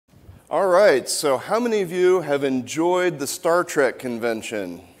All right, so how many of you have enjoyed the Star Trek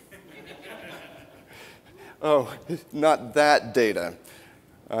convention? Oh, not that data.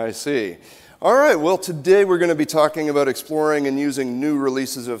 I see. All right, well, today we're going to be talking about exploring and using new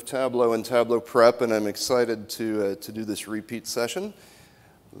releases of Tableau and Tableau Prep, and I'm excited to do this repeat session.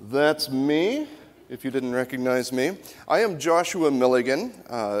 That's me, if you didn't recognize me. I am Joshua Milligan.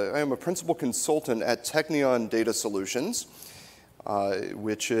 I am a principal consultant at Technion Data Solutions,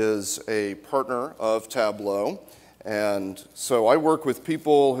 which is a partner of Tableau. And so I work with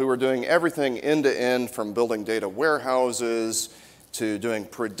people who are doing everything end-to-end, from building data warehouses to doing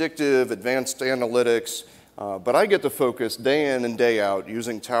predictive, advanced analytics. But I get to focus day in and day out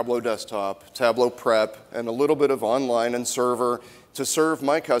using Tableau Desktop, Tableau Prep, and a little bit of online and server to serve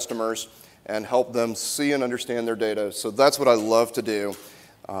my customers and help them see and understand their data. So that's what I love to do.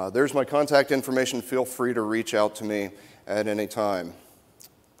 There's my contact information. Feel free to reach out to me at any time.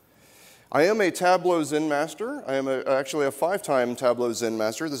 I am a Tableau Zen Master. I am actually a 5-time Tableau Zen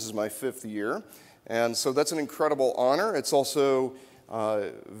Master. This is my 5th year. And so that's an incredible honor. It's also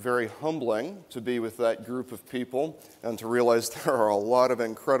very humbling to be with that group of people and to realize there are a lot of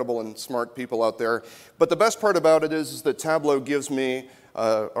incredible and smart people out there. But the best part about it is that Tableau gives me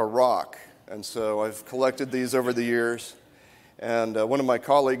a rock. And so I've collected these over the years. And one of my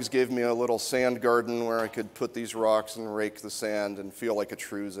colleagues gave me a little sand garden where I could put these rocks and rake the sand and feel like a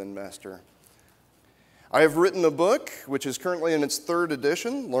true Zen master. I have written a book, which is currently in its 3rd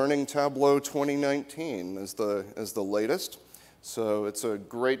edition. Learning Tableau 2019 is the latest. So it's a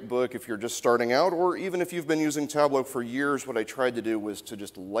great book if you're just starting out, or even if you've been using Tableau for years. What I tried to do was to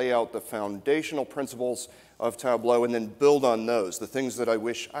just lay out the foundational principles of Tableau and then build on those, the things that I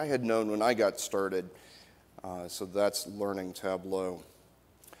wish I had known when I got started. So that's Learning Tableau.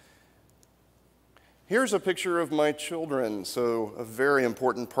 Here's a picture of my children. So a very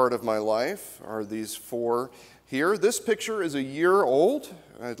important part of my life are these 4 here. This picture is a year old,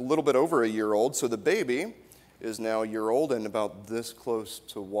 a little bit over a year old. So the baby is now a year old and about this close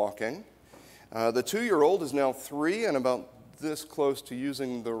to walking. The 2-year-old is now 3 and about this close to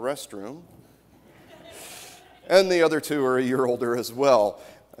using the restroom. And the other 2 are a year older as well.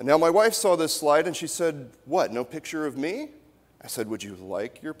 Now, my wife saw this slide and she said, "What, no picture of me?" I said, "Would you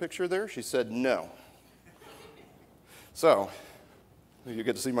like your picture there?" She said, "No." So, you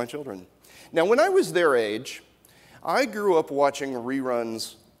get to see my children. Now, when I was their age, I grew up watching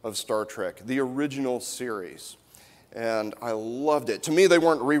reruns of Star Trek, the original series. And I loved it. To me, they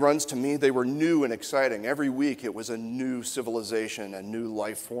weren't reruns. To me, they were new and exciting. Every week, it was a new civilization, a new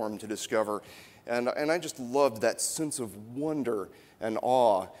life form to discover. And I just loved that sense of wonder and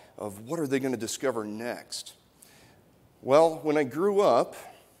awe of what are they going to discover next. Well, when I grew up,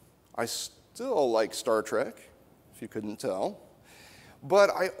 I still like Star Trek, if you couldn't tell. But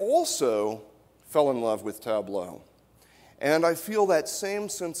I also fell in love with Tableau. And I feel that same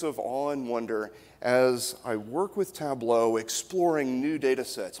sense of awe and wonder as I work with Tableau, exploring new data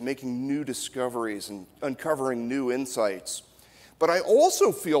sets, making new discoveries, and uncovering new insights. But I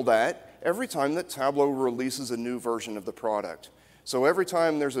also feel that every time that Tableau releases a new version of the product. So every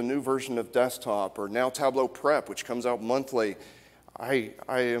time there's a new version of Desktop, or now Tableau Prep, which comes out monthly, I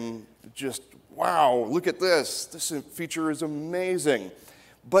am just, wow, look at this. This feature is amazing.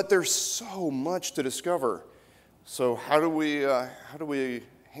 But there's so much to discover. So how do we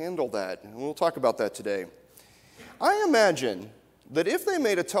handle that? And we'll talk about that today. I imagine that if they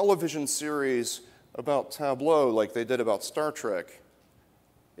made a television series about Tableau like they did about Star Trek,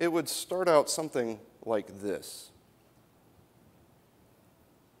 it would start out something like this.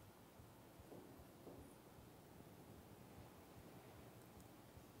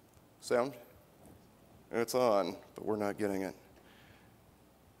 Sound? It's on, but we're not getting it.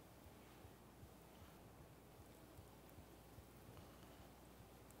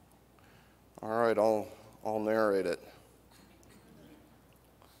 All right, I'll narrate it.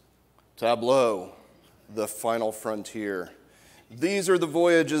 Tableau, the final frontier. These are the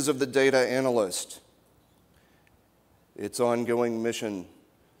voyages of the data analyst. Its ongoing mission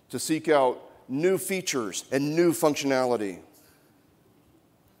to seek out new features and new functionality.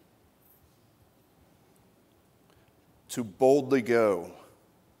 To boldly go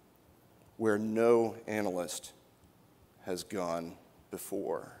where no analyst has gone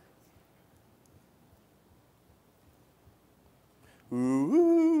before.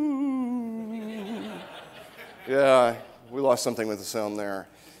 Ooh. Yeah, we lost something with the sound there.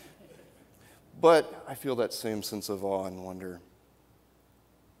 But I feel that same sense of awe and wonder.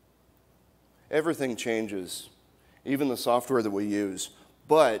 Everything changes, even the software that we use.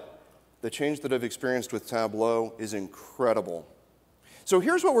 But the change that I've experienced with Tableau is incredible. So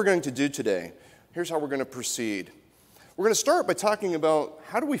here's what we're going to do today. Here's how we're going to proceed. We're going to start by talking about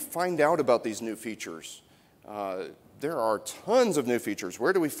how do we find out about these new features. There are tons of new features.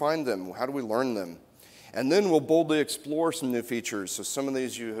 Where do we find them? How do we learn them? And then we'll boldly explore some new features. So some of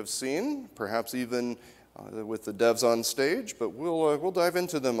these you have seen, perhaps even with the devs on stage, but we'll dive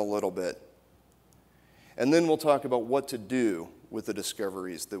into them a little bit. And then we'll talk about what to do with the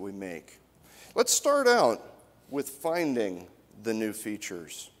discoveries that we make. Let's start out with finding the new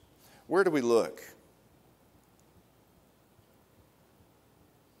features. Where do we look?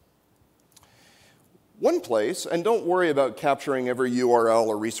 One place, and don't worry about capturing every URL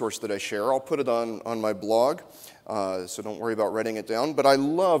or resource that I share. I'll put it on my blog, so don't worry about writing it down. But I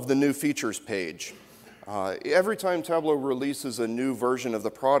love the new features page. Every time Tableau releases a new version of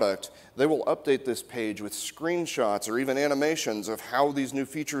the product, they will update this page with screenshots or even animations of how these new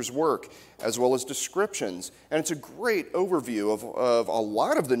features work, as well as descriptions. And it's a great overview of a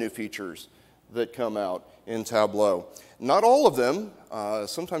lot of the new features that come out in Tableau. Not all of them.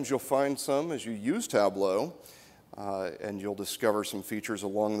 Sometimes you'll find some as you use Tableau, and you'll discover some features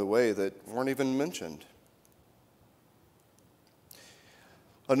along the way that weren't even mentioned.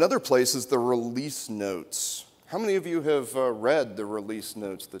 Another place is the release notes. How many of you have read the release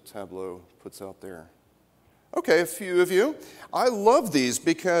notes that Tableau puts out there? Okay, a few of you. I love these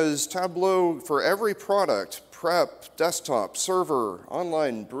because Tableau, for every product, Prep, Desktop, Server,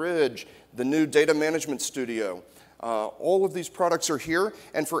 Online, Bridge, the new Data Management Studio, all of these products are here,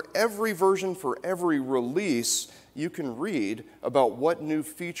 and for every version, for every release, you can read about what new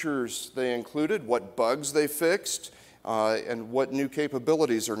features they included, what bugs they fixed, and what new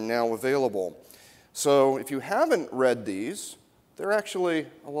capabilities are now available. So if you haven't read these, they're actually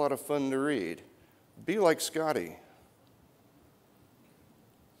a lot of fun to read. Be like Scotty.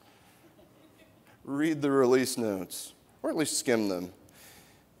 Read the release notes, or at least skim them.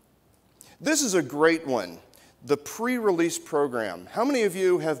 This is a great one, the pre-release program. How many of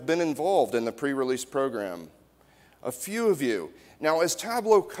you have been involved in the pre-release program? A few of you. Now, as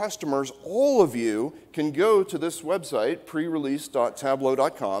Tableau customers, all of you can go to this website,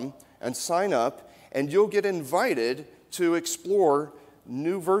 prerelease.tableau.com, and sign up, and you'll get invited to explore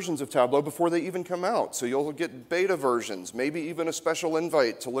new versions of Tableau before they even come out. So you'll get beta versions, maybe even a special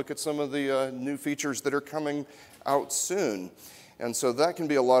invite to look at some of the new features that are coming out soon. And so that can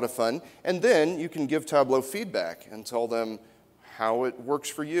be a lot of fun. And then you can give Tableau feedback and tell them how it works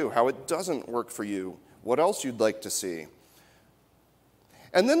for you, how it doesn't work for you, what else you'd like to see.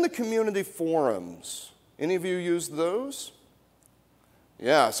 And then the community forums. Any of you use those?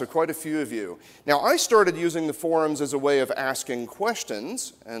 Yeah, so quite a few of you. Now, I started using the forums as a way of asking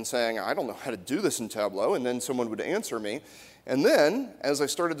questions and saying, I don't know how to do this in Tableau, and then someone would answer me. And then, as I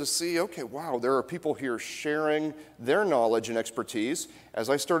started to see, okay, wow, there are people here sharing their knowledge and expertise. As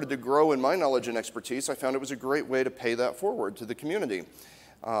I started to grow in my knowledge and expertise, I found it was a great way to pay that forward to the community.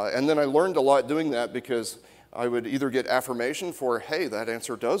 And then I learned a lot doing that because I would either get affirmation for, hey, that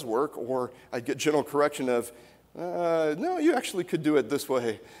answer does work, or I'd get general correction of, no, you actually could do it this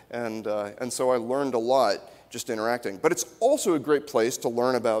way. And so I learned a lot just interacting. But it's also a great place to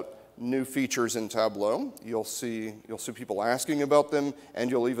learn about new features in Tableau. You'll see people asking about them, and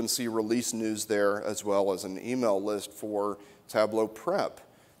you'll even see release news there, as well as an email list for Tableau Prep.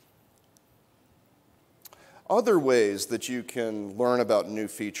 Other ways that you can learn about new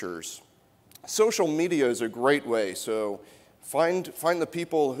features. Social media is a great way. So find the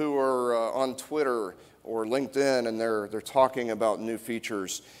people who are on Twitter or LinkedIn, and they're talking about new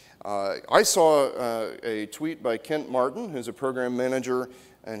features. I saw a tweet by Kent Martin, who's a program manager,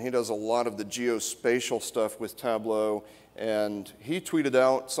 and he does a lot of the geospatial stuff with Tableau, and he tweeted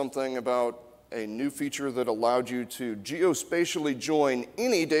out something about a new feature that allowed you to geospatially join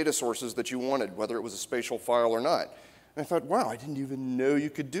any data sources that you wanted, whether it was a spatial file or not. And I thought, wow, I didn't even know you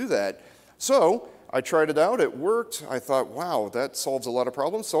could do that. So I tried it out, it worked. I thought, wow, that solves a lot of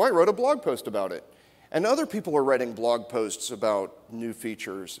problems. So I wrote a blog post about it. And other people are writing blog posts about new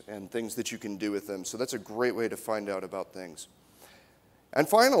features and things that you can do with them. So that's a great way to find out about things. And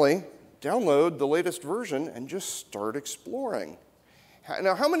finally, download the latest version and just start exploring.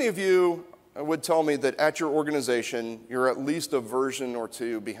 Now, how many of you would tell me that at your organization, you're at least a version or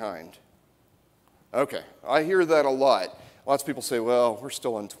two behind? Okay, I hear that a lot. Lots of people say, well, we're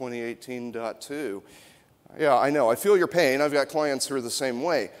still on 2018.2. Yeah, I know, I feel your pain. I've got clients who are the same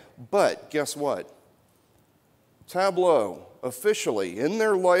way. But guess what? Tableau, officially, in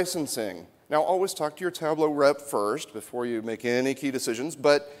their licensing. Now, always talk to your Tableau rep first before you make any key decisions,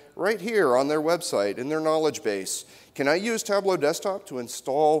 but right here on their website, in their knowledge base, can I use Tableau Desktop to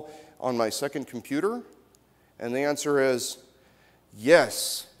install on my second computer? And the answer is,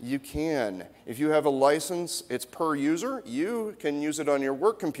 Yes, you can. If you have a license, it's per user. You can use it on your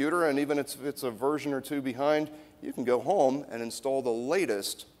work computer, and even if it's a version or two behind, you can go home and install the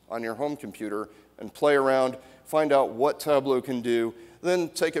latest on your home computer and play around, find out what Tableau can do, then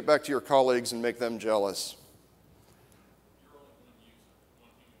take it back to your colleagues and make them jealous.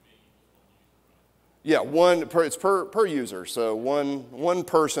 Yeah, it's per user, so one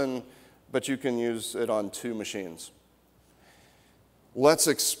person, but you can use it on 2 machines. Let's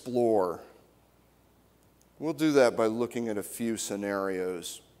explore. We'll do that by looking at a few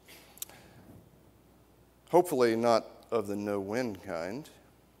scenarios. Hopefully not of the no-win kind.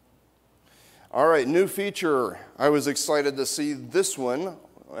 All right, new feature. I was excited to see this one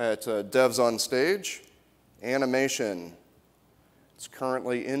at Devs on Stage, animation. It's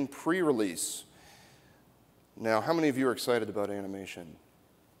currently in pre-release. Now, how many of you are excited about animation?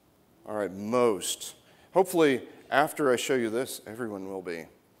 All right, most. Hopefully, after I show you this, everyone will be.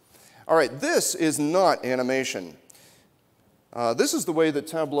 All right, this is not animation. This is the way that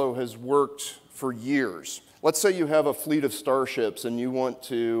Tableau has worked for years. Let's say you have a fleet of starships and you want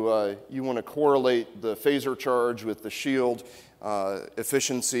to correlate the phaser charge with the shield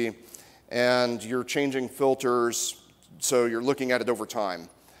efficiency, and you're changing filters, so you're looking at it over time.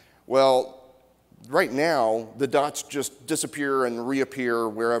 Well, right now, the dots just disappear and reappear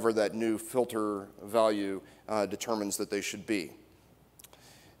wherever that new filter value determines that they should be.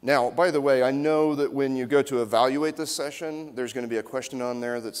 Now, by the way, I know that when you go to evaluate this session, there's going to be a question on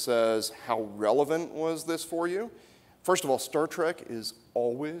there that says, how relevant was this for you? First of all, Star Trek is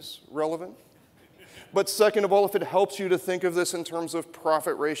always relevant. But second of all, if it helps you to think of this in terms of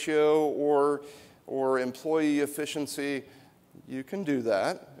profit ratio or employee efficiency, you can do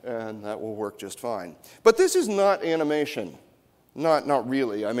that, and that will work just fine. But this is not animation. Not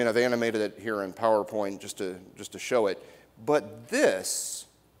really. I mean, I've animated it here in PowerPoint just to show it. But this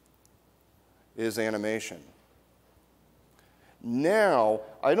is animation. Now,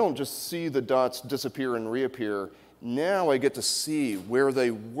 I don't just see the dots disappear and reappear. Now I get to see where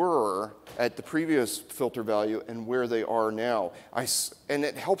they were at the previous filter value and where they are now. And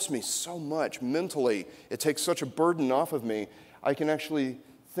it helps me so much mentally. It takes such a burden off of me. I can actually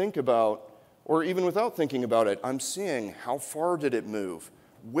think about, or even without thinking about it, I'm seeing how far did it move?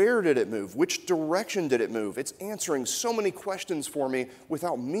 Where did it move? Which direction did it move? It's answering so many questions for me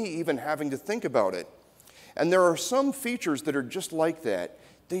without me even having to think about it. And there are some features that are just like that.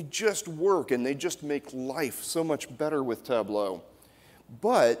 They just work and they just make life so much better with Tableau.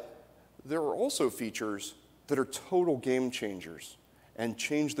 But there are also features that are total game changers and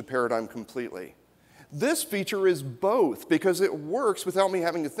change the paradigm completely. This feature is both because it works without me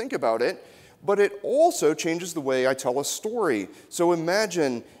having to think about it, but it also changes the way I tell a story. So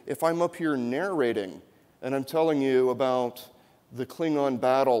imagine if I'm up here narrating and I'm telling you about the Klingon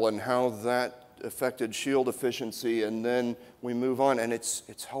battle and how that affected shield efficiency, and then we move on, and it's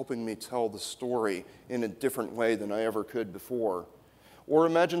helping me tell the story in a different way than I ever could before. Or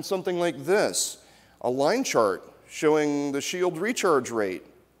imagine something like this, a line chart showing the shield recharge rate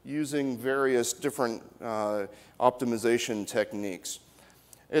using various different optimization techniques.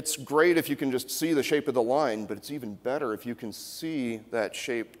 It's great if you can just see the shape of the line, but it's even better if you can see that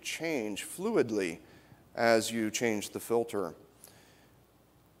shape change fluidly as you change the filter.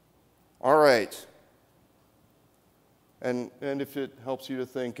 All right. And if it helps you to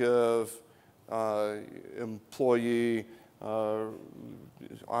think of employee,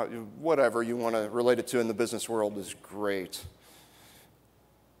 whatever you want to relate it to in the business world is great.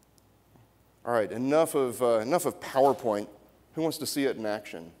 All right, enough of PowerPoint. Who wants to see it in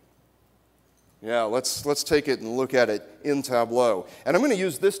action? Yeah, let's take it and look at it in Tableau. And I'm going to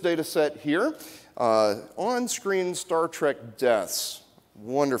use this data set here, on-screen Star Trek deaths.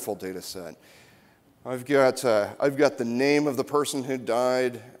 Wonderful data set. I've got the name of the person who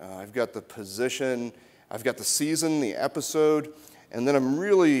died. I've got the position. I've got the season, the episode. And then I'm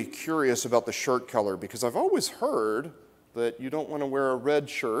really curious about the shirt color because I've always heard that you don't want to wear a red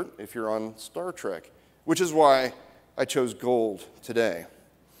shirt if you're on Star Trek, which is why I chose gold today.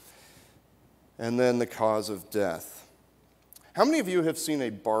 And then the cause of death. How many of you have seen a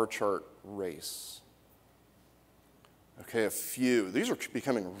bar chart race? Okay, a few. These are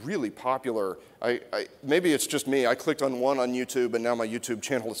becoming really popular. Maybe it's just me. I clicked on one on YouTube, and now my YouTube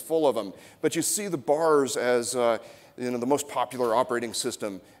channel is full of them. But you see the bars as the most popular operating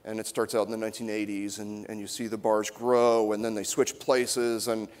system, and it starts out in the 1980s, and you see the bars grow, and then they switch places,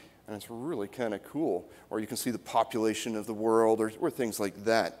 and it's really kind of cool. Or you can see the population of the world, or things like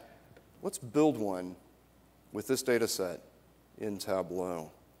that. Let's build one with this data set in Tableau.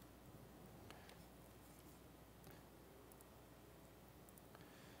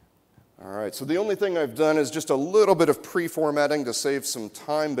 All right, so the only thing I've done is just a little bit of pre-formatting to save some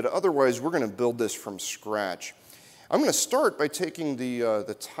time, but otherwise we're going to build this from scratch. I'm going to start by taking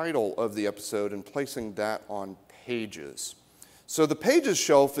the title of the episode and placing that on pages. So the pages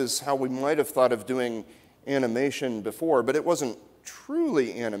shelf is how we might have thought of doing animation before, but it wasn't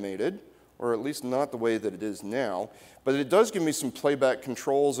truly animated, or at least not the way that it is now. But it does give me some playback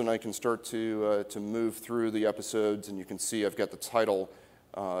controls, and I can start to move through the episodes, and you can see I've got the title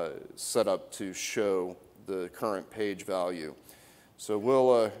set up to show the current page value. So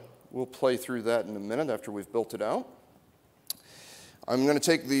we'll play through that in a minute after we've built it out. I'm going to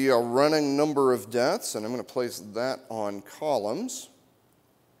take the running number of deaths, and I'm going to place that on columns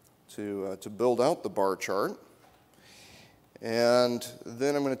to build out the bar chart. And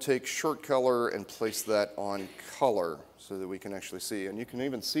then I'm going to take short color and place that on color so that we can actually see. And you can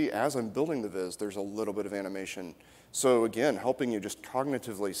even see as I'm building the viz, there's a little bit of animation. So again, helping you just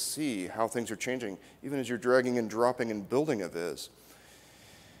cognitively see how things are changing, even as you're dragging and dropping and building a viz.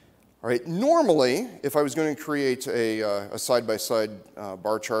 All right, normally, if I was going to create a side-by-side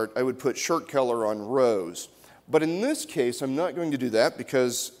bar chart, I would put short color on rows. But in this case, I'm not going to do that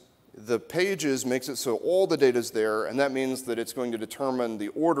because the pages makes it so all the data is there, and that means that it's going to determine the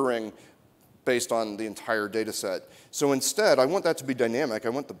ordering based on the entire data set. So instead, I want that to be dynamic. I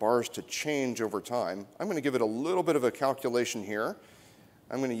want the bars to change over time. I'm going to give it a little bit of a calculation here.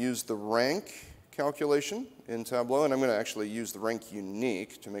 I'm going to use the rank calculation in Tableau, and I'm going to actually use the rank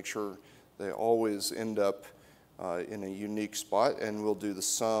unique to make sure they always end up in a unique spot, and we'll do the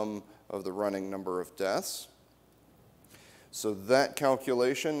sum of the running number of deaths. So that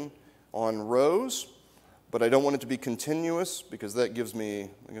calculation on rows, but I don't want it to be continuous because that gives me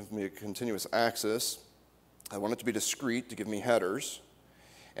a continuous axis. I want it to be discrete to give me headers.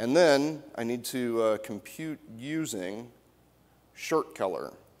 And then I need to compute using shirt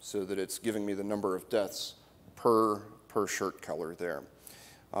color so that it's giving me the number of deaths per shirt color there.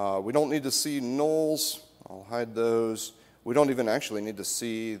 We don't need to see nulls. I'll hide those. We don't even actually need to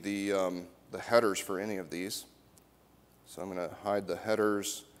see the headers for any of these. So I'm going to hide the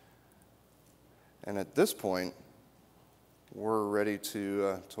headers. And at this point, we're ready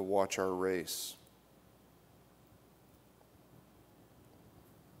to watch our race.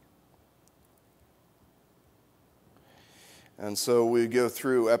 And so we go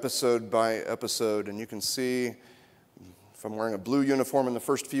through episode by episode, and you can see if I'm wearing a blue uniform in the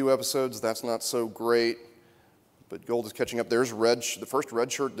first few episodes, that's not so great. But gold is catching up. There's red. The first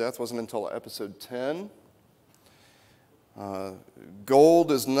red shirt death wasn't until episode 10.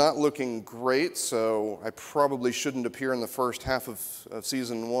 Gold is not looking great, so I probably shouldn't appear in the first half of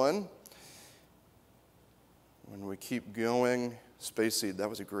season 1. When we keep going, Space Seed, that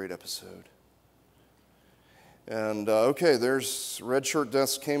was a great episode. And okay, there's red shirt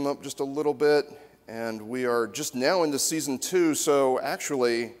deaths came up just a little bit, and we are just now into season 2, so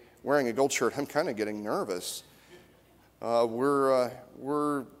actually wearing a gold shirt, I'm kind of getting nervous.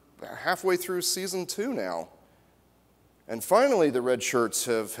 We're halfway through season 2 now. And finally, the red shirts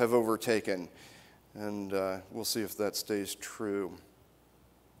have overtaken, and we'll see if that stays true.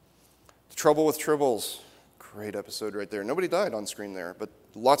 The Trouble with Tribbles, great episode right there. Nobody died on screen there, but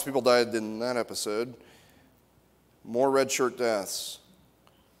lots of people died in that episode. More red shirt deaths.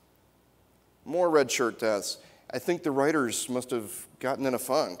 More red shirt deaths. I think the writers must have gotten in a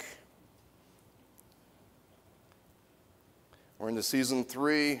funk. We're into season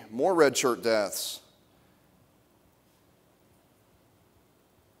 3, more red shirt deaths.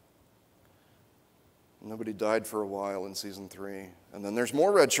 Nobody died for a while in season 3. And then there's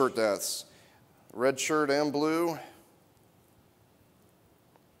more red shirt deaths. Red shirt and blue.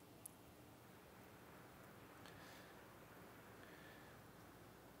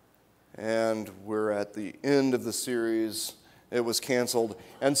 And we're at the end of the series. It was canceled.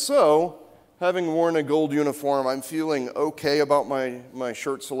 And so, having worn a gold uniform, I'm feeling okay about my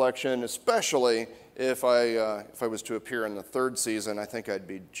shirt selection, especially if I was to appear in the 3rd season. I think I'd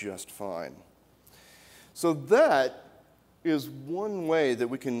be just fine. So that is one way that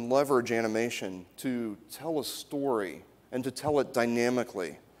we can leverage animation to tell a story and to tell it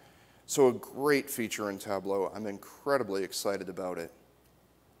dynamically. So a great feature in Tableau. I'm incredibly excited about it.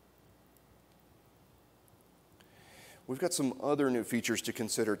 We've got some other new features to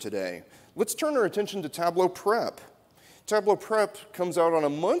consider today. Let's turn our attention to Tableau Prep. Tableau Prep comes out on a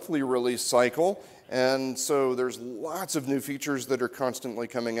monthly release cycle, and so there's lots of new features that are constantly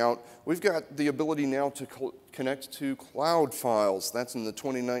coming out. We've got the ability now to connect to cloud files. That's in the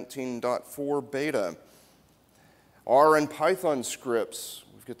 2019.4 beta. R and Python scripts.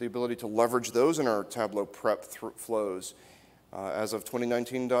 We've got the ability to leverage those in our Tableau Prep flows. as of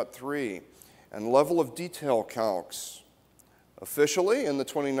 2019.3, and level of detail calcs officially in the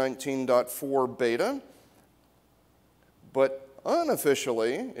 2019.4 beta, but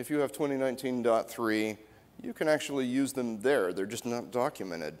unofficially, if you have 2019.3, you can actually use them there. They're just not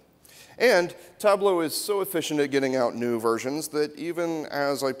documented. And Tableau is so efficient at getting out new versions that even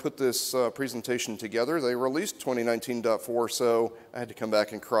as I put this presentation together, they released 2019.4, so I had to come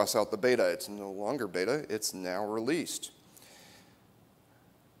back and cross out the beta. It's no longer beta, it's now released.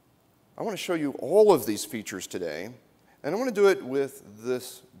 I want to show you all of these features today, and I want to do it with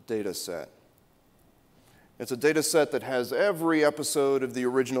this data set. It's a data set that has every episode of the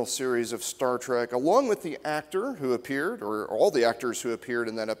original series of Star Trek, along with the actor who appeared, or all the actors who appeared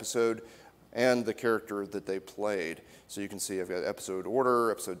in that episode, and the character that they played. So you can see I've got episode order,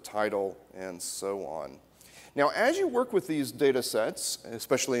 episode title, and so on. Now, as you work with these data sets,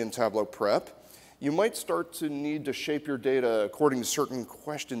 especially in Tableau Prep, you might start to need to shape your data according to certain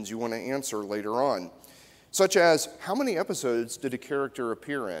questions you want to answer later on, such as, how many episodes did a character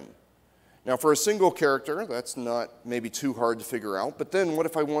appear in? Now, for a single character, that's not maybe too hard to figure out, but then what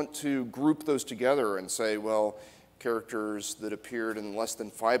if I want to group those together and say, well, characters that appeared in less than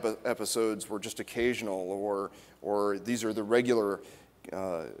 5 episodes were just occasional, or these are the regular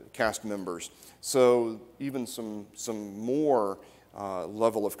cast members. So even some more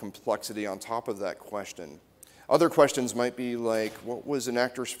level of complexity on top of that question. Other questions might be like, what was an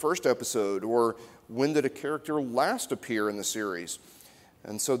actor's first episode, or when did a character last appear in the series?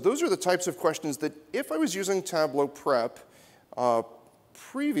 And so those are the types of questions that if I was using Tableau Prep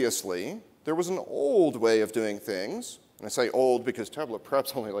previously, there was an old way of doing things. And I say old because Tableau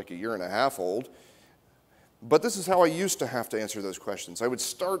Prep's only like 1.5 years old. But this is how I used to have to answer those questions. I would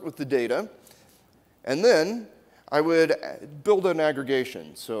start with the data, and then I would build an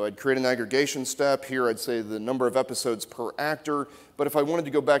aggregation. So I'd create an aggregation step. Here I'd say the number of episodes per actor. But if I wanted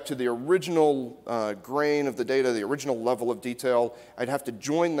to go back to the original grain of the data, the original level of detail, I'd have to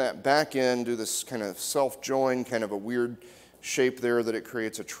join that back in, do this kind of self-join, kind of a weird shape there that it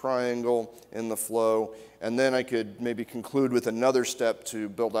creates a triangle in the flow. And then I could maybe conclude with another step to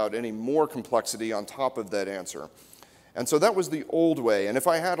build out any more complexity on top of that answer. And so that was the old way. And if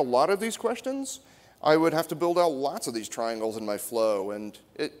I had a lot of these questions, I would have to build out lots of these triangles in my flow, and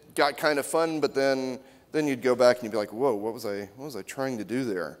it got kind of fun, but then you'd go back and you'd be like, whoa, what was I trying to do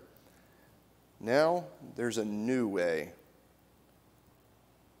there? Now, there's a new way.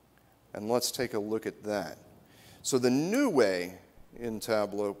 And let's take a look at that. So the new way in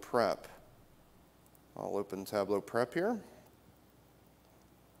Tableau Prep, I'll open Tableau Prep here.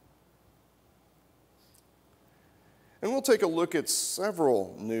 And we'll take a look at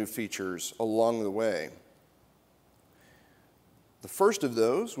several new features along the way. The first of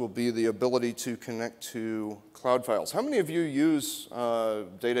those will be the ability to connect to cloud files. How many of you use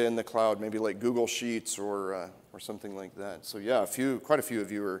data in the cloud, maybe like Google Sheets or something like that? So yeah, quite a few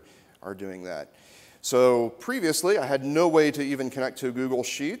of you are doing that. So previously, I had no way to even connect to Google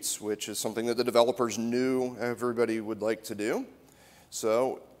Sheets, which is something that the developers knew everybody would like to do.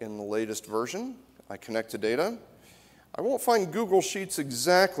 So in the latest version, I connect to data. I won't find Google Sheets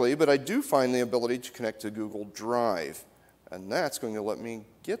exactly, but I do find the ability to connect to Google Drive. And that's going to let me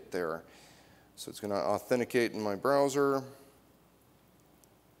get there. So it's going to authenticate in my browser.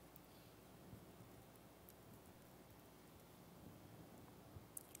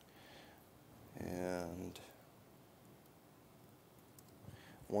 And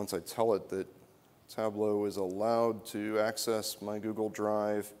once I tell it that Tableau is allowed to access my Google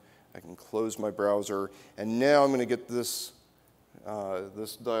Drive, I can close my browser, and now I'm going to get this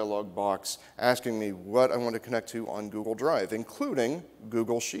dialog box asking me what I want to connect to on Google Drive, including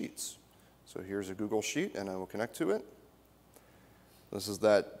Google Sheets. So here's a Google Sheet, and I will connect to it. This is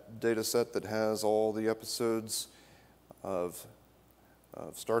that data set that has all the episodes of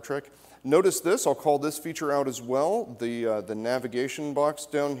Star Trek. Notice this, I'll call this feature out as well, the navigation box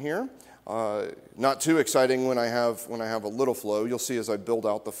down here. Not too exciting when I have a little flow. You'll see as I build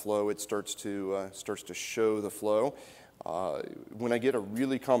out the flow, it starts to show the flow. When I get a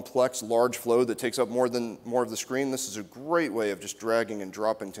really complex, large flow that takes up more of the screen, this is a great way of just dragging and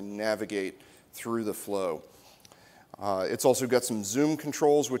dropping to navigate through the flow. It's also got some zoom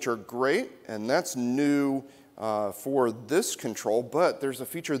controls, which are great, and that's new for this control, but there's a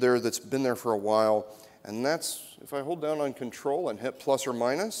feature there that's been there for a while, and that's if I hold down on Control and hit plus or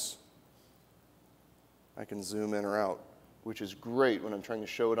minus, I can zoom in or out, which is great when I'm trying to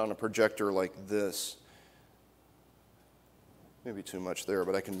show it on a projector like this. Maybe too much there,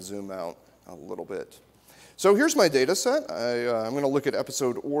 but I can zoom out a little bit. So here's my data set. I'm going to look at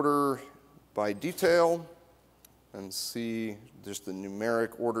episode order by detail. and see just the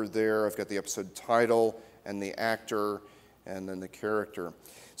numeric order there. I've got the episode title and the actor and then the character.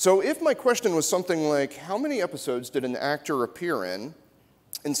 So if my question was something like, how many episodes did an actor appear in?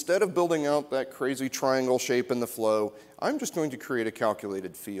 Instead of building out that crazy triangle shape in the flow, I'm just going to create a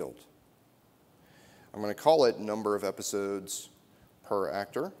calculated field. I'm going to call it number of episodes per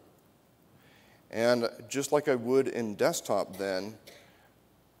actor. And just like I would in desktop then,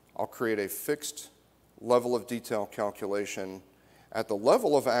 I'll create a fixed level of detail calculation at the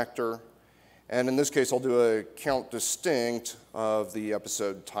level of actor, and in this case I'll do a count distinct of the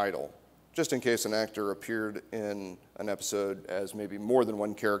episode title. Just in case an actor appeared in an episode as maybe more than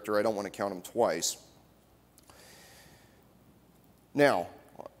one character, I don't want to count them twice. Now,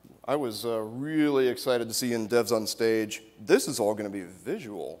 I was really excited to see in Devs on Stage, this is all going to be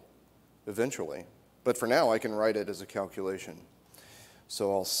visual eventually, but for now I can write it as a calculation.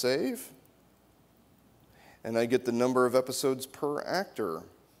 So I'll save, and I get the number of episodes per actor.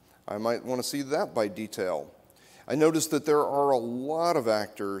 I might want to see that by detail. I noticed that there are a lot of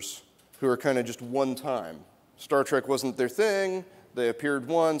actors who are kind of just one time. Star Trek wasn't their thing, they appeared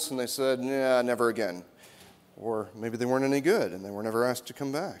once and they said, nah, never again. Or maybe they weren't any good and they were never asked to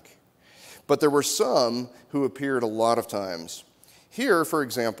come back. But there were some who appeared a lot of times. Here, for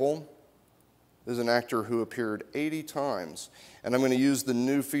example, is an actor who appeared 80 times. And I'm going to use the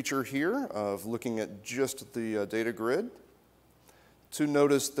new feature here of looking at just the data grid to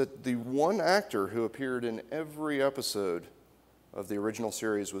notice that the one actor who appeared in every episode of the original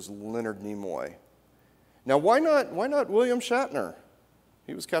series was Leonard Nimoy. Now, why not William Shatner?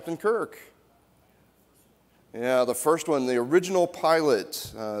 He was Captain Kirk. Yeah, the first one, the original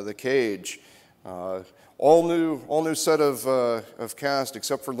pilot, The Cage. All new set of cast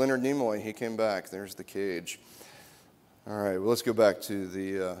except for Leonard Nimoy. He came back. There's The Cage. All right, well, let's go back to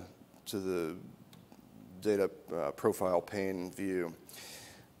the data profile pane view.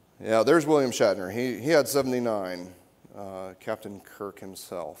 Yeah, there's William Shatner. He had 79. Captain Kirk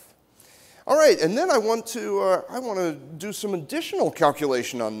himself. All right, and then I want to do some additional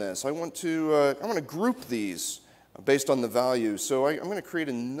calculation on this. I want to group these based on the value. So I'm going to create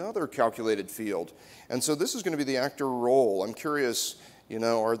another calculated field, and so this is going to be the actor role. I'm curious,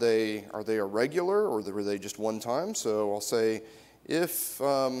 are they a regular or were they just one time? So I'll say if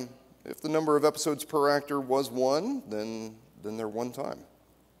the number of episodes per actor was 1, then they're one time.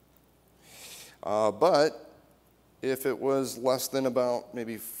 But if it was less than about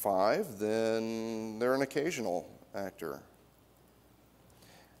maybe 5, then they're an occasional actor.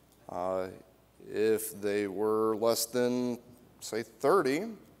 If they were less than, say, 30,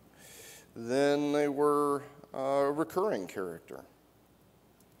 then they were a recurring character.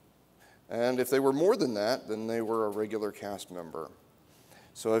 And if they were more than that, then they were a regular cast member.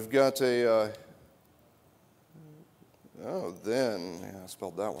 So I've got a,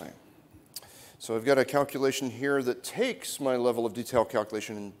 spelled that way. So I've got a calculation here that takes my level of detail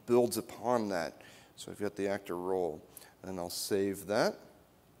calculation and builds upon that. So I've got the actor role, and I'll save that.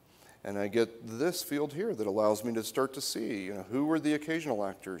 And I get this field here that allows me to start to see, who were the occasional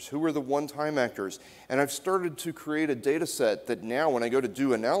actors, who were the one-time actors. And I've started to create a data set that now when I go to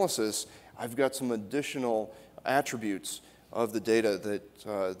do analysis, I've got some additional attributes of the data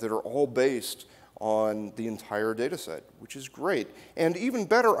that are all based on the entire data set, which is great. And even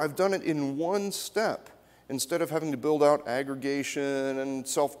better, I've done it in one step. Instead of having to build out aggregation and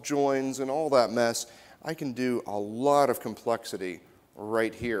self-joins and all that mess, I can do a lot of complexity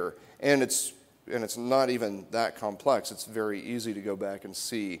right here. And it's not even that complex. It's very easy to go back and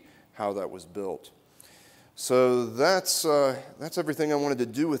see how that was built. So that's everything I wanted to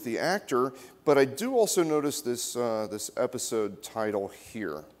do with the actor, but I do also notice this episode title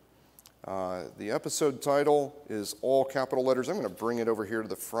here. The episode title is all capital letters. I'm going to bring it over here to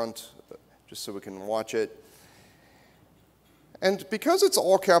the front just so we can watch it. And because it's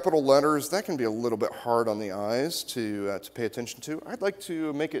all capital letters, that can be a little bit hard on the eyes to pay attention to. I'd like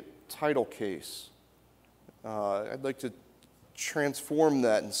to make it title case. I'd like to transform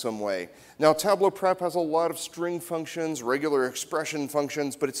that in some way. Now, Tableau Prep has a lot of string functions, regular expression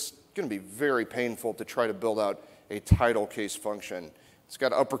functions, but it's going to be very painful to try to build out a title case function. It's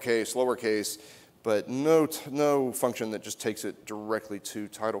got uppercase, lowercase, but no function that just takes it directly to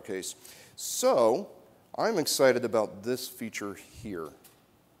title case. So I'm excited about this feature here.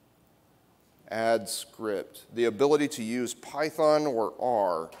 Add script, the ability to use Python or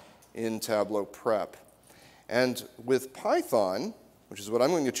R in Tableau Prep. And with Python, which is what I'm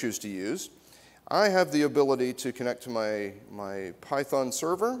going to choose to use, I have the ability to connect to my Python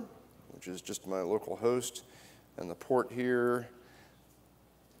server, which is just my local host, and the port here.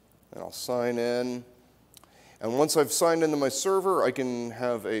 And I'll sign in. And once I've signed into my server, I can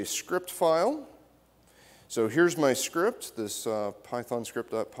have a script file. So here's my script, this Python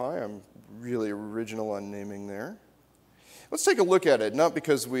script.py. I'm really original on naming there. Let's take a look at it, not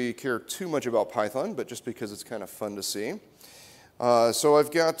because we care too much about Python, but just because it's kind of fun to see. So I've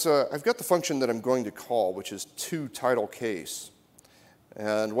got the function that I'm going to call, which is toTitleCase.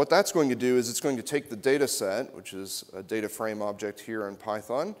 And what that's going to do is it's going to take the data set, which is a data frame object here in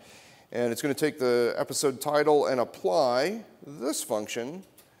Python, and it's going to take the episode title and apply this function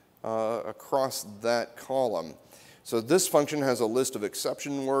across that column. So this function has a list of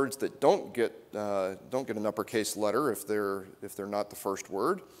exception words that don't get an uppercase letter if they're not the first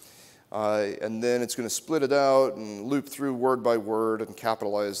word. And then it's going to split it out and loop through word by word and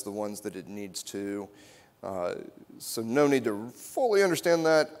capitalize the ones that it needs to. So no need to fully understand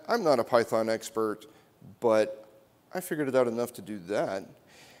that. I'm not a Python expert, but I figured it out enough to do that.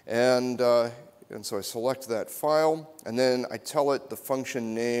 And so I select that file, and then I tell it the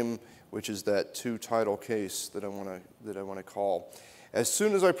function name, which is that toTitleCase that I want to call. As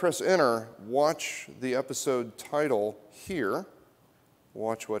soon as I press enter, watch the episode title here.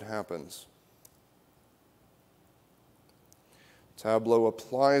 Watch what happens. Tableau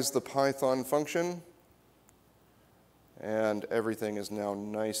applies the Python function, and everything is now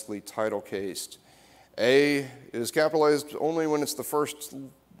nicely title-cased. A is capitalized only when it's the first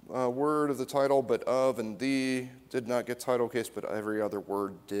word of the title, but of and the did not get title-cased, but every other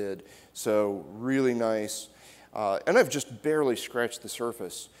word did. So really nice. And I've just barely scratched the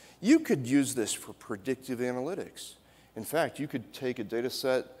surface. You could use this for predictive analytics. In fact, you could take a data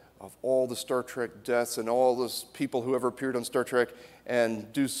set of all the Star Trek deaths and all those people who ever appeared on Star Trek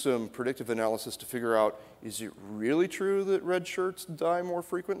and do some predictive analysis to figure out, is it really true that red shirts die more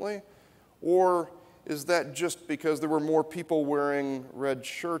frequently? Or is that just because there were more people wearing red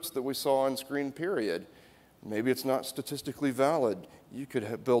shirts that we saw on screen, period? Maybe it's not statistically valid. You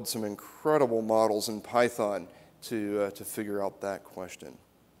could build some incredible models in Python to figure out that question.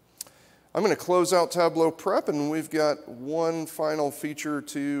 I'm going to close out Tableau Prep, and we've got one final feature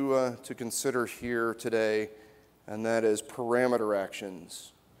to consider here today, and that is parameter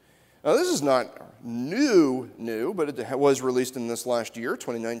actions. Now, this is not new, but it was released in this last year,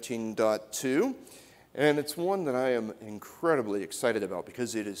 2019.2, and it's one that I am incredibly excited about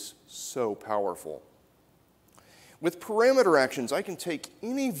because it is so powerful. With parameter actions, I can take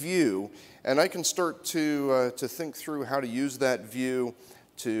any view, and I can start to think through how to use that view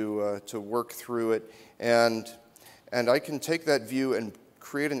to work through it, and I can take that view and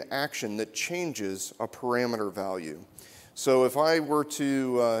create an action that changes a parameter value. So if I were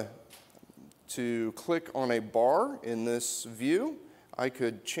to click on a bar in this view, I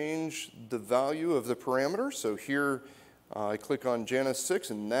could change the value of the parameter. So here I click on Janice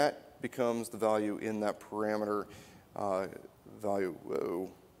 6, and that becomes the value in that parameter value. Whoa.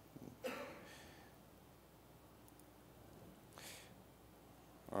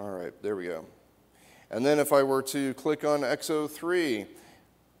 All right, there we go. And then if I were to click on XO3,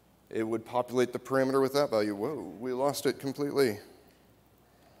 it would populate the parameter with that value. Whoa, we lost it completely.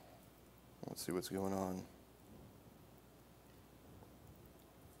 Let's see what's going on.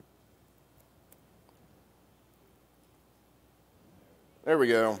 There we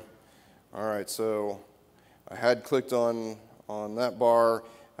go. All right, so I had clicked on that bar.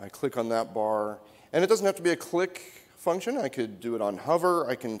 I click on that bar. And it doesn't have to be a click function. I could do it on hover.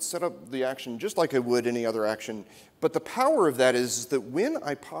 I can set up the action just like I would any other action. But the power of that is that when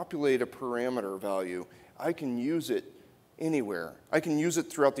I populate a parameter value, I can use it anywhere. I can use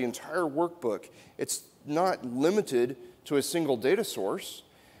it throughout the entire workbook. It's not limited to a single data source.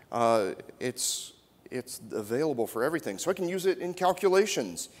 It's available for everything. So I can use it in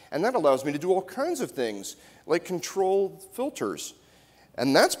calculations. And that allows me to do all kinds of things, like control filters.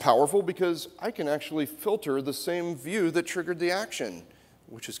 And that's powerful because I can actually filter the same view that triggered the action,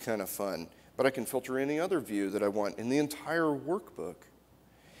 which is kind of fun. But I can filter any other view that I want in the entire workbook.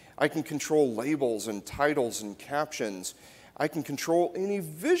 I can control labels and titles and captions. I can control any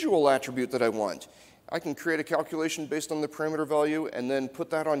visual attribute that I want. I can create a calculation based on the parameter value and then put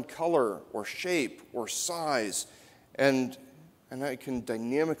that on color or shape or size. And I can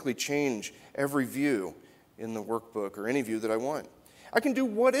dynamically change every view in the workbook or any view that I want. I can do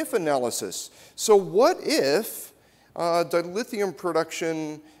what-if analysis. So what if dilithium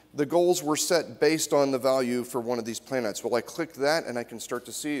production, the goals were set based on the value for one of these planets? Well, I click that, and I can start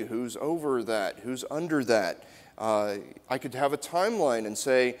to see who's over that, who's under that. I could have a timeline and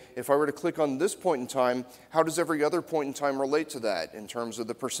say, if I were to click on this point in time, how does every other point in time relate to that in terms of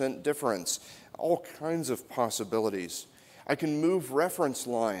the percent difference? All kinds of possibilities. I can move reference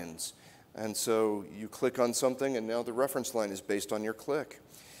lines. And so you click on something, and now the reference line is based on your click.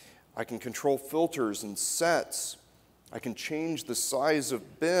 I can control filters and sets. I can change the size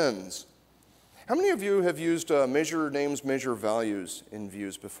of bins. How many of you have used measure names, measure values in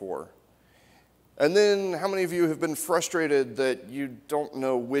views before? And then how many of you have been frustrated that you don't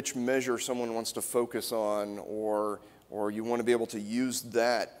know which measure someone wants to focus on, or you want to be able to use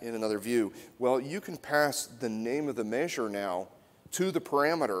that in another view? Well, you can pass the name of the measure now to the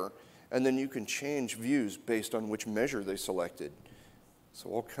parameter, and then you can change views based on which measure they selected. So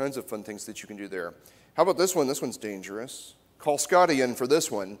all kinds of fun things that you can do there. How about this one? This one's dangerous. Call Scotty in for this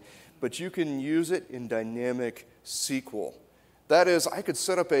one, but you can use it in dynamic SQL. That is, I could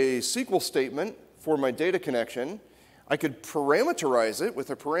set up a SQL statement for my data connection. I could parameterize it with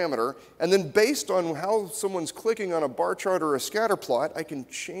a parameter, and then based on how someone's clicking on a bar chart or a scatter plot, I can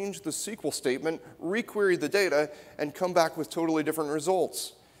change the SQL statement, requery the data, and come back with totally different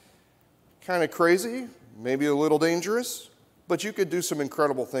results. Kind of crazy, maybe a little dangerous, but you could do some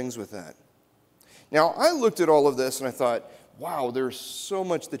incredible things with that. Now, I looked at all of this and I thought, wow, there's so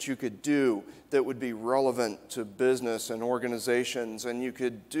much that you could do that would be relevant to business and organizations, and you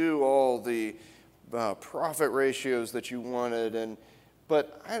could do all the profit ratios that you wanted,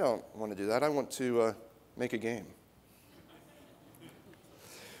 but I don't want to do that. I want to make a game.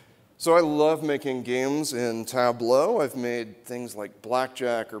 So I love making games in Tableau. I've made things like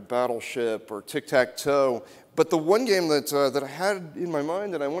Blackjack or Battleship or Tic-Tac-Toe, but the one game that I had in my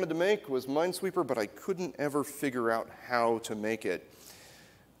mind that I wanted to make was Minesweeper, but I couldn't ever figure out how to make it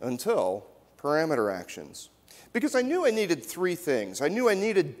until parameter actions. Because I knew I needed three things. I knew I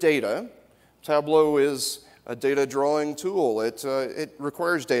needed data. Tableau is a data drawing tool. It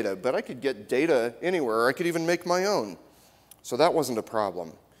requires data, but I could get data anywhere. I could even make my own. So that wasn't a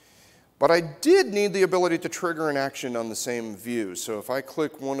problem. But I did need the ability to trigger an action on the same view. So if I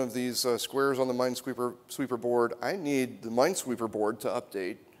click one of these squares on the Minesweeper board, I need the Minesweeper board to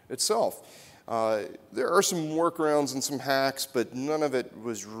update itself. There are some workarounds and some hacks, but none of it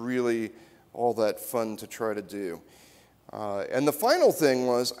was really all that fun to try to do. And the final thing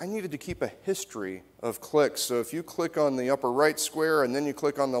was I needed to keep a history of clicks. So if you click on the upper right square and then you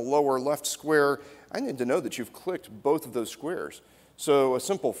click on the lower left square, I need to know that you've clicked both of those squares. So a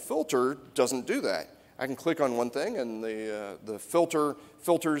simple filter doesn't do that. I can click on one thing and the filter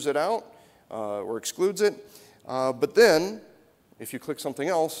filters it out or excludes it. But then if you click something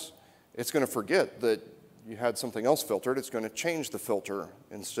else, it's going to forget that you had something else filtered. It's going to change the filter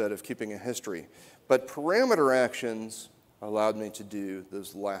instead of keeping a history. But parameter actions allowed me to do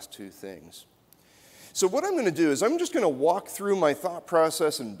those last two things. So what I'm going to do is I'm just going to walk through my thought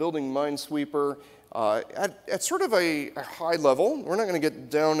process in building Minesweeper at sort of a high level. We're not going to get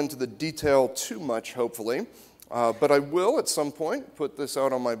down into the detail too much, hopefully, but I will at some point put this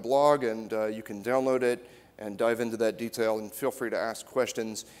out on my blog, and you can download it and dive into that detail, and feel free to ask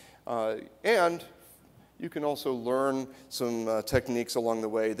questions. And you can also learn some techniques along the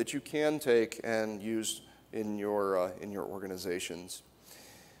way that you can take and use in your organizations.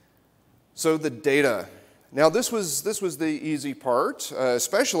 So the data. Now this was the easy part,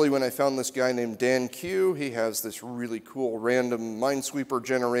 especially when I found this guy named Dan Q. He has this really cool random Minesweeper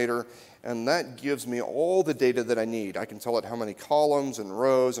generator, and that gives me all the data that I need. I can tell it how many columns and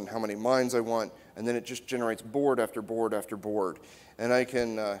rows and how many mines I want, and then it just generates board after board after board. And I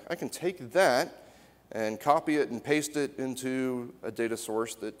can take that and copy it and paste it into a data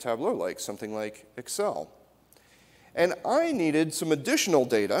source that Tableau likes, something like Excel. And I needed some additional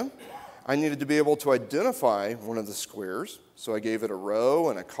data. I needed to be able to identify one of the squares, so I gave it a row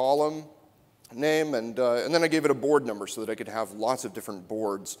and a column name, and then I gave it a board number so that I could have lots of different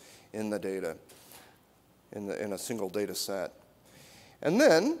boards in the data, in a single data set. And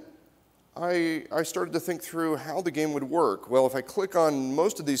then I started to think through how the game would work. Well, if I click on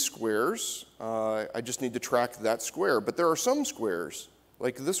most of these squares, I just need to track that square. But there are some squares,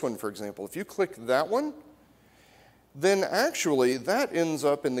 like this one, for example. If you click that one, then actually that ends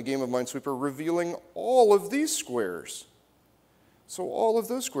up in the game of Minesweeper revealing all of these squares. So all of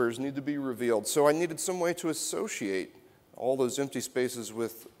those squares need to be revealed. So I needed some way to associate all those empty spaces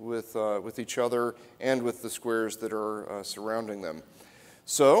with each other and with the squares that are surrounding them.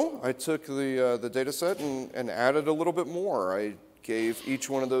 So I took the data set and added a little bit more. I gave each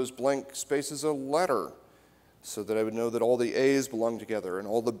one of those blank spaces a letter so that I would know that all the A's belong together and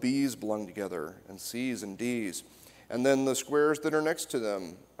all the B's belong together and C's and D's. And then the squares that are next to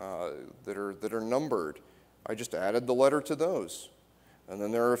them that are numbered, I just added the letter to those. And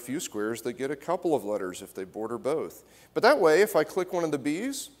then there are a few squares that get a couple of letters if they border both. But that way, if I click one of the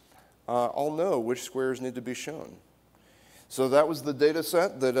B's, I'll know which squares need to be shown. So that was the data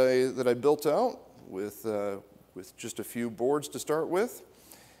set that I built out with just a few boards to start with.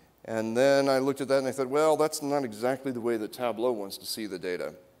 And then I looked at that and I thought, well, that's not exactly the way that Tableau wants to see the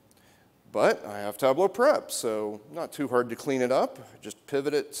data. But I have Tableau Prep, so not too hard to clean it up. Just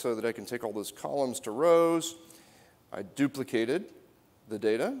pivot it so that I can take all those columns to rows. I duplicated the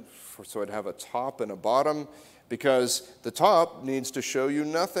data so I'd have a top and a bottom, because the top needs to show you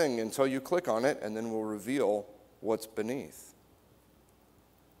nothing until you click on it, and then we'll reveal what's beneath.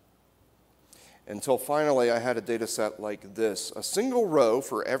 Until finally I had a data set like this, a single row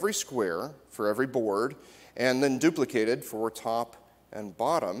for every square, for every board, and then duplicated for top and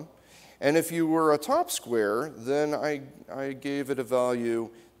bottom. And if you were a top square, then I gave it a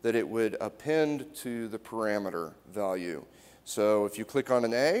value that it would append to the parameter value. So if you click on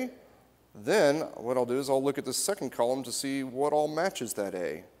an A, then what I'll do is I'll look at the second column to see what all matches that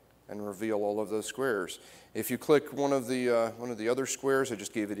A and reveal all of those squares. If you click one of the other squares, I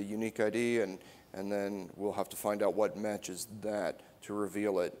just gave it a unique ID, and then we'll have to find out what matches that to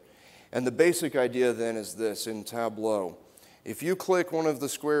reveal it. And the basic idea then is this in Tableau. If you click one of the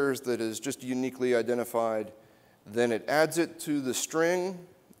squares that is just uniquely identified, then it adds it to the string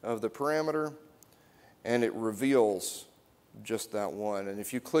of the parameter, and it reveals just that one. And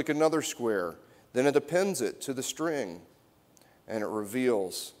if you click another square, then it appends it to the string, and it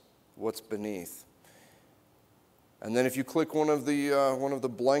reveals what's beneath. And then if you click one of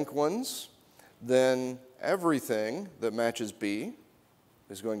the blank ones, then everything that matches B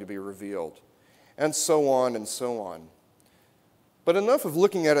is going to be revealed, and so on and so on. But enough of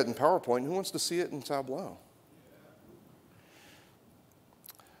looking at it in PowerPoint. Who wants to see it in Tableau?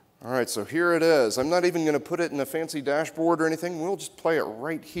 All right, so here it is. I'm not even going to put it in a fancy dashboard or anything. We'll just play it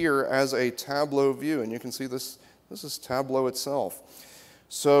right here as a Tableau view, and you can see this is Tableau itself.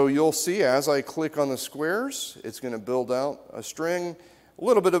 So you'll see as I click on the squares, it's going to build out a string. A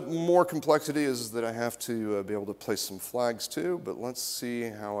little bit of more complexity is that I have to be able to place some flags too, but let's see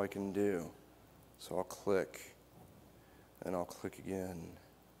how I can do. So I'll click, and I'll click again,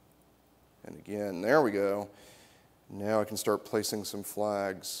 and again. There we go. Now I can start placing some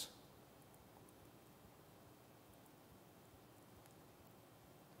flags.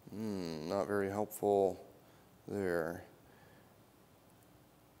 Not very helpful there.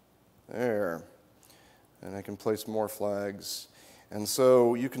 There. And I can place more flags. And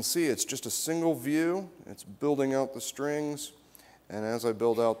so you can see it's just a single view. It's building out the strings. And as I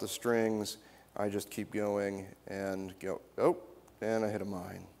build out the strings, I just keep going and go, oh, and I hit a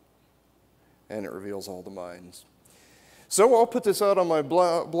mine. And it reveals all the mines. So I'll put this out on my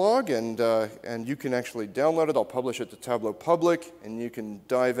blog, and you can actually download it. I'll publish it to Tableau Public, and you can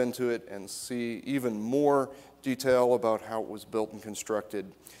dive into it and see even more detail about how it was built and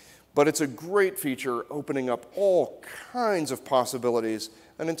constructed. But it's a great feature opening up all kinds of possibilities,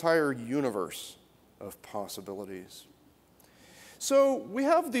 an entire universe of possibilities. So we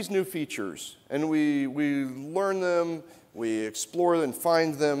have these new features, and we learn them, we explore and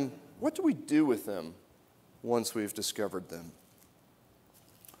find them. What do we do with them once we've discovered them?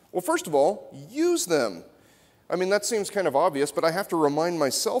 Well, first of all, use them. I mean, that seems kind of obvious, but I have to remind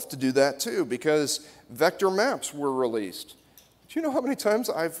myself to do that too, because vector maps were released. Do you know how many times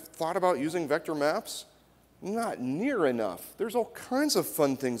I've thought about using vector maps? Not near enough. There's all kinds of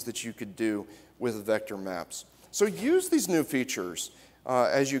fun things that you could do with vector maps. So use these new features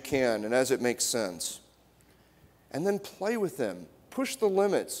as you can and as it makes sense. And then play with them. Push the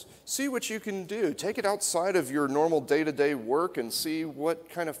limits. See what you can do. Take it outside of your normal day-to-day work and see what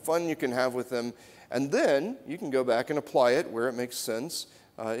kind of fun you can have with them. And then you can go back and apply it where it makes sense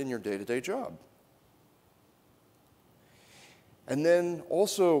in your day-to-day job. And then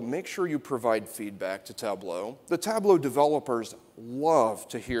also make sure you provide feedback to Tableau. The Tableau developers love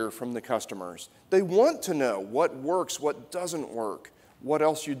to hear from the customers. They want to know what works, what doesn't work, what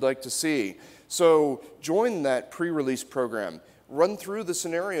else you'd like to see. So join that pre-release program. Run through the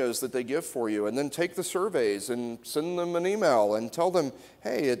scenarios that they give for you, and then take the surveys and send them an email and tell them,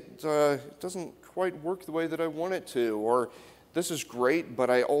 hey, it doesn't quite work the way that I want it to, or this is great, but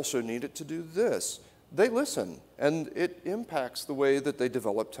I also need it to do this. They listen, and it impacts the way that they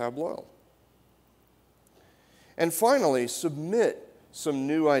develop Tableau. And finally, submit some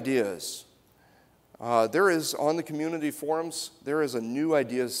new ideas. There is, on the community forums, there is a new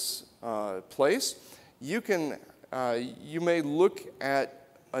ideas place. You may look at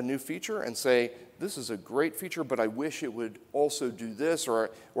a new feature and say, this is a great feature, but I wish it would also do this, or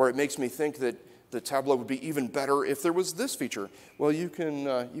it makes me think that the Tableau would be even better if there was this feature. Well, you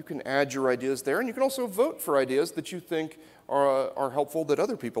can add your ideas there, and you can also vote for ideas that you think are helpful that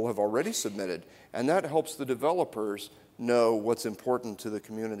other people have already submitted. And that helps the developers know what's important to the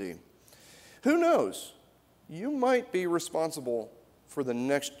community. Who knows? You might be responsible for the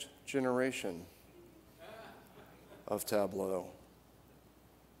next generation of Tableau.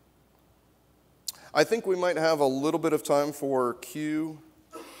 I think we might have a little bit of time for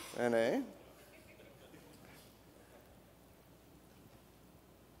Q&A.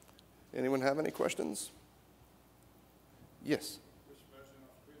 Anyone have any questions? Yes. Which version of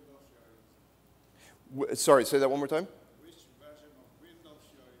Windows you are using? Sorry, say that one more time. Which version of Windows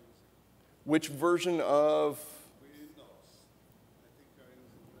you are using? Which version of? Windows. I think you are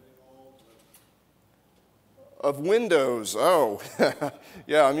using very old version. Of Windows. Oh,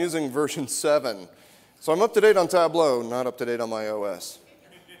 yeah, I'm using version 7. So I'm up to date on Tableau, not up to date on my OS.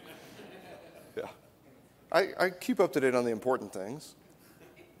 Yeah. I keep up to date on the important things.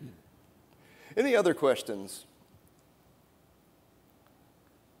 Any other questions?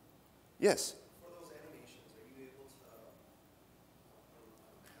 Yes? For those animations, are you able to put them on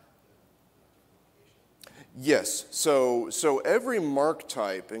a map in different locations? Yes. So every mark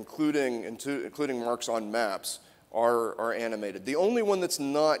type, including marks on maps, are animated. The only one that's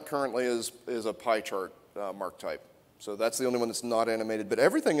not currently is a pie chart mark type. So that's the only one that's not animated. But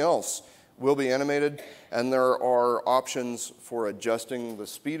everything else will be animated, and there are options for adjusting the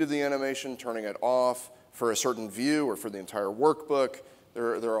speed of the animation, turning it off for a certain view or for the entire workbook.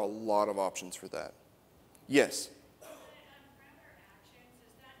 There are a lot of options for that. Yes? So the parameter actions,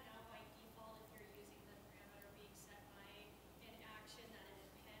 is that now by default if you're using the parameter being set by an action that it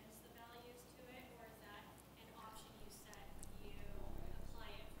appends the values to it, or is that an option you set when you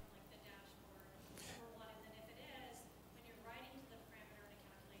apply it from like the dashboard or what? And then if it is, when you're writing to the parameter in a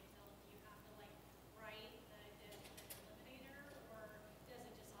calculate field, do you have to like write the div and eliminator, or does it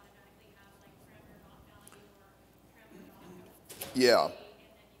just automatically have like parameter not value or parameter not Yeah. and then you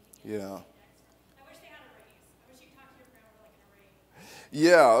can get Yeah. I wish they had arrays. I wish you talked to your parameter like an array.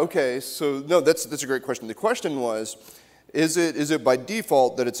 Yeah, okay. So no, that's a great question. The question was, is it by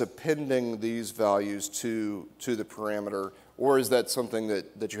default that it's appending these values to the parameter, or is that something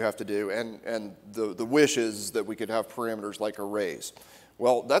that you have to do? And the wish is that we could have parameters like arrays.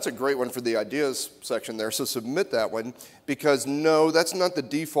 Well, that's a great one for the ideas section there, so submit that one, because no, that's not the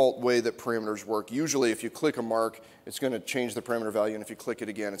default way that parameters work. Usually if you click a mark, it's going to change the parameter value, and if you click it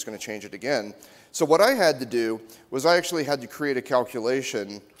again, it's going to change it again. So what I had to do was I actually had to create a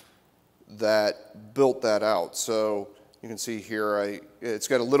calculation that built that out. So you can see here, it's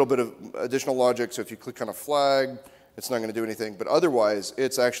got a little bit of additional logic, so if you click on a flag, it's not going to do anything, but otherwise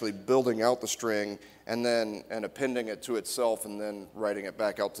it's actually building out the string and appending it to itself and then writing it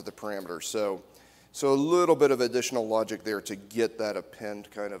back out to the parameter. So a little bit of additional logic there to get that append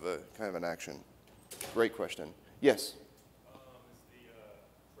kind of an action. Great question. Yes? Is the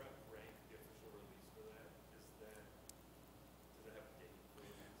prep rank the official release for that? Does it have a date for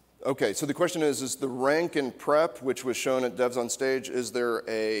release? Okay, so the question is the rank in prep, which was shown at Devs on Stage, is there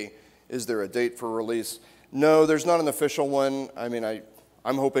a date for release? No, there's not an official one. I mean,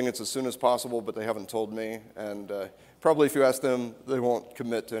 I'm hoping it's as soon as possible, but they haven't told me. And probably if you ask them, they won't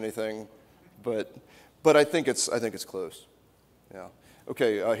commit to anything. But I think it's close. Yeah.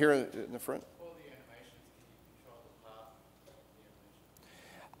 Okay, here in the front. For the animations, can you control the path of the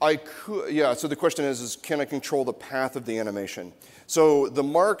animation? I could, yeah, so the question is can I control the path of the animation? So the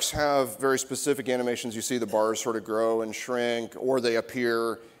marks have very specific animations. You see the bars sort of grow and shrink, or they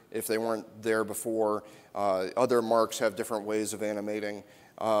appear if they weren't there before. Other marks have different ways of animating.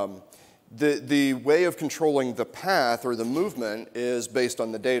 The way of controlling the path or the movement is based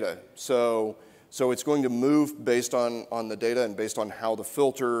on the data. So it's going to move based on the data and based on how the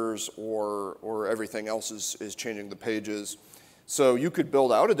filters or everything else is changing the pages. So you could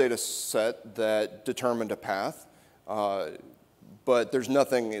build out a data set that determined a path, but there's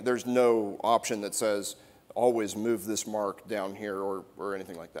no option that says always move this mark down here or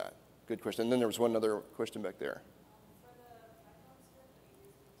anything like that. Good question. And then there was one other question back there. For the Python script, are you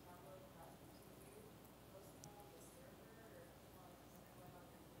using Tableau Prep to post them on the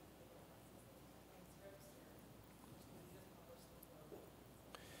server, or is that going on your scripts, or you just publish the flow?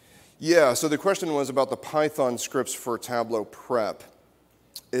 Yeah, so the question was about the Python scripts for Tableau Prep.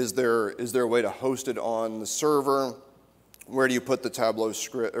 Is there a way to host it on the server? Where do you put the Tableau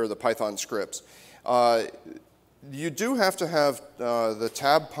script or the Python scripts? You do have to have the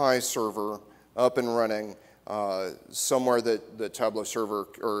TabPy server up and running somewhere that the Tableau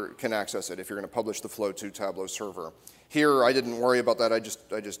server can access it if you're going to publish the flow to Tableau server. Here, I didn't worry about that. I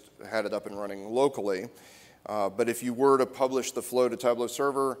just had it up and running locally. But if you were to publish the flow to Tableau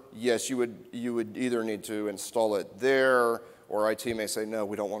server, yes, you would either need to install it there or IT may say, no,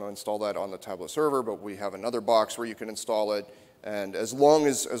 we don't want to install that on the Tableau server, but we have another box where you can install it. And as long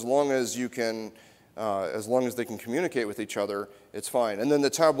as you can, as long as they can communicate with each other, it's fine. And then the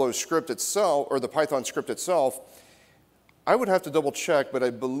Tableau script itself, or the Python script itself, I would have to double check, but I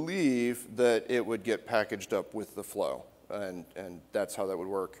believe that it would get packaged up with the flow, and that's how that would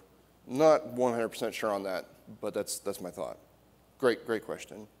work. Not 100% sure on that, but that's my thought. Great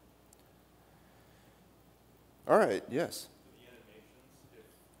question. All right, yes. The animations,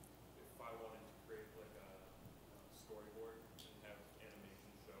 if I wanted to create like a storyboard and have animation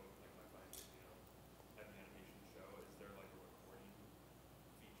show, like my client, have an animation show, is there like a recording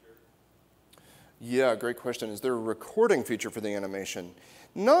feature? Yeah, great question. Is there a recording feature for the animation?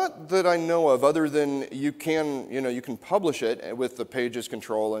 Not that I know of, other than you can publish it with the pages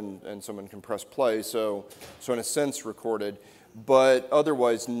control and someone can press play, so in a sense recorded. But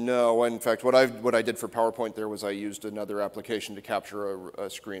otherwise, no. In fact, what I did for PowerPoint there was I used another application to capture a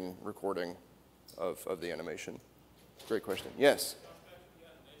screen recording of the animation. Great question. Yes?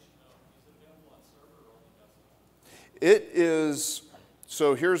 It is,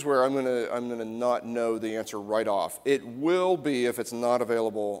 so here's where I'm gonna not know the answer right off. It will be, if it's not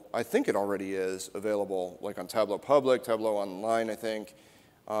available, I think it already is available, like on Tableau Public, Tableau Online, I think,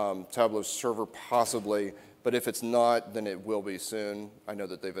 Tableau Server possibly. But if it's not, then it will be soon. I know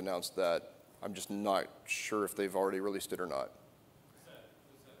that they've announced that. I'm just not sure if they've already released it or not. Does that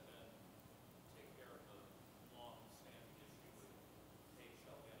then take care of the long-standing issue with page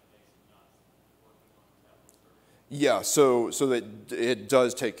shelf animation not working on Tableau server? Yeah, so that it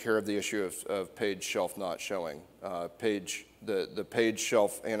does take care of the issue of page shelf not showing. The page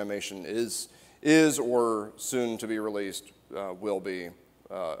shelf animation is or soon to be released will be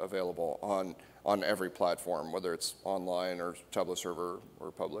available on every platform, whether it's online or Tableau server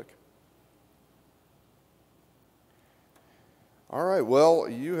or public. All right, well,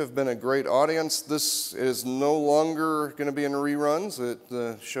 you have been a great audience. This is no longer going to be in reruns.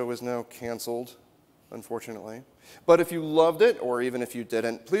 The show is now canceled, unfortunately. But if you loved it, or even if you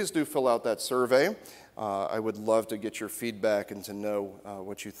didn't, please do fill out that survey. I would love to get your feedback and to know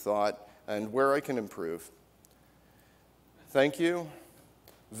what you thought and where I can improve. Thank you.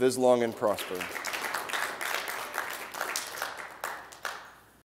 Viz long and prosper.